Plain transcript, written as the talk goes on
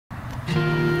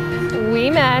We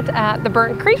met at the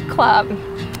Burnt Creek Club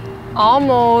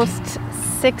almost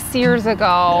 6 years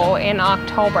ago in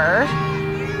October.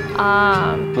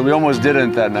 But we almost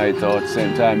didn't that night though at the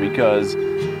same time because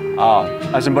I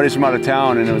had some buddies from out of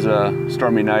town and it was a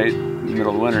stormy night in the middle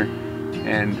of the winter.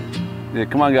 And yeah,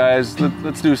 come on guys,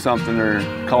 let's do something. They're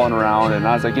calling around and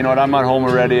I was like, you know what, I'm not home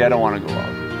already. I don't want to go out.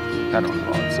 I don't want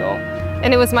to go out, so.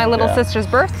 And it was my little sister's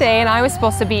birthday and I was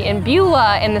supposed to be in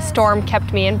Beulah and the storm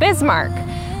kept me in Bismarck.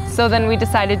 So then we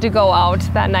decided to go out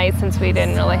that night since we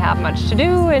didn't really have much to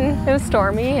do and it was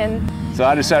stormy. And so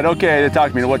I decided, okay, they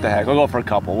talked to me, what the heck, I'll go for a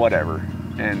couple, whatever.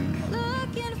 And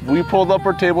we pulled up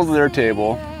our table to their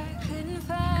table.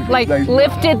 Like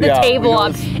lifted the table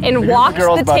up and walked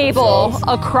the table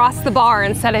across the bar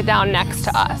and set it down next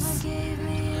to us.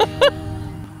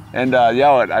 And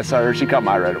yeah, I saw her, she caught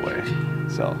my right away,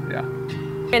 so yeah.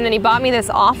 And then he bought me this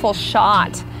awful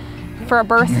shot for a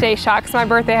birthday shot because my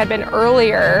birthday had been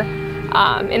earlier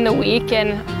in the week,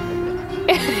 and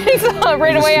so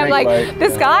right away I'm like,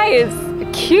 this guy is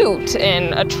cute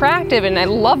and attractive, and I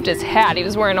loved his hat. He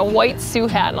was wearing a white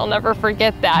suit hat and I'll never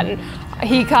forget that. And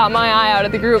he caught my eye out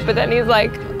of the group, but then he's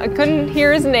like, I couldn't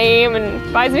hear his name and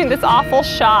buys me this awful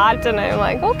shot, and I'm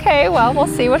like, okay, well, we'll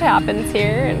see what happens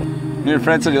here. And your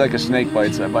friend said you like a snake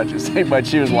bite, so I bought you a snake bite.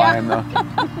 She was lying though.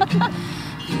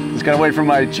 Just gotta wait for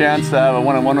my chance to have a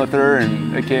one-on-one with her,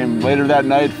 and it came later that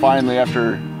night, finally,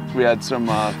 after we had some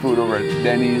food over at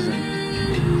Denny's.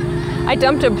 And I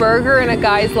dumped a burger in a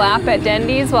guy's lap at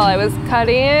Denny's while I was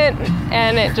cutting it,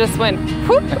 and it just went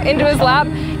whoop into his lap,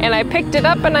 and I picked it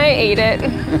up and I ate it. I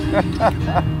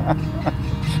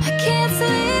can't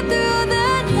sleep through the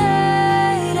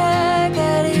night, I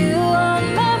got you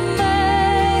on my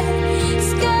mind.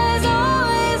 Sky's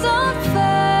always on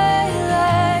fire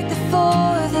like the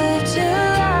 4th of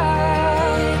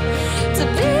July. To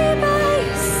be by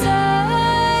your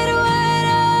side, what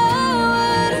I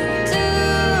wouldn't do.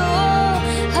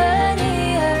 Honey,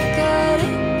 I've got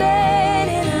it bad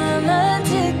and I'm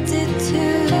addicted to.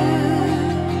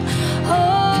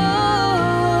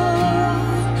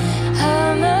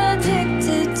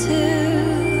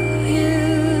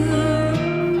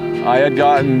 I had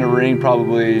gotten the ring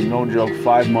probably, no joke,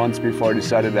 5 months before I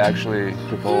decided to actually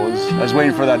propose. I was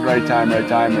waiting for that right time, and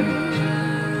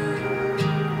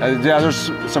yeah,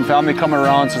 there's some family coming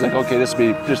around, so I was like, okay, this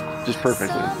will be just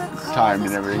perfectly timed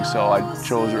and everything, so I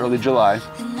chose early July.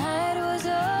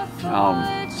 So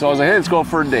I was like, hey, let's go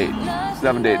for a date. Let's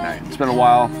have a date night. It's been a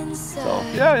while, so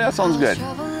yeah, sounds good.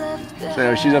 So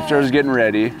anyway, she's upstairs getting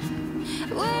ready,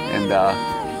 and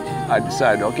I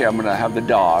decided, okay, I'm gonna have the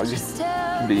dog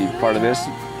be part of this,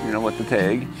 you know, with the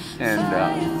tag. And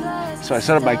so I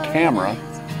set up my camera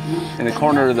in the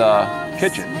corner of the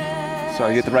kitchen so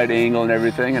I get the right angle and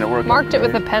everything, and it worked. Marked it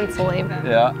with a pencil even.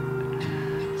 Yeah.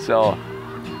 So,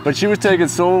 but she was taking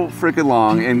so freaking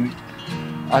long, and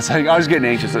I was getting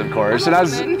anxious, of course, and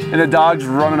the dog's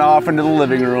running off into the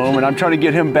living room, and I'm trying to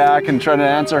get him back and trying to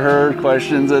answer her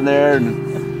questions in there.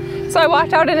 And so I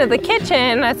walked out into the kitchen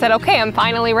and I said, okay, I'm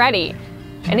finally ready.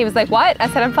 And he was like, what? I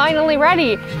said, I'm finally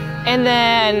ready. And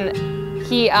then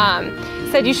he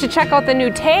said, you should check out the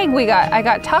new tag I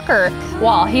got Tucker.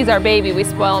 Well, he's our baby, we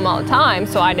spoil him all the time,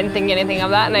 so I didn't think anything of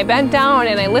that. And I bent down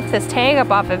and I lift this tag up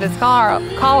off of his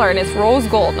collar, and it's rose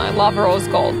gold, and I love rose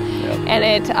gold. Yep. And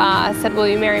it said, will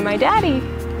you marry my daddy?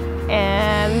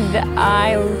 And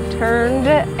I turned,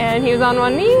 and he was on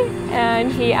one knee,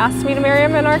 and he asked me to marry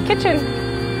him in our kitchen.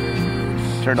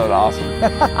 Turned out awesome.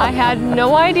 I had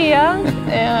no idea,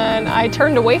 and I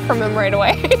turned away from him right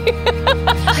away.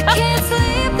 I can't sleep.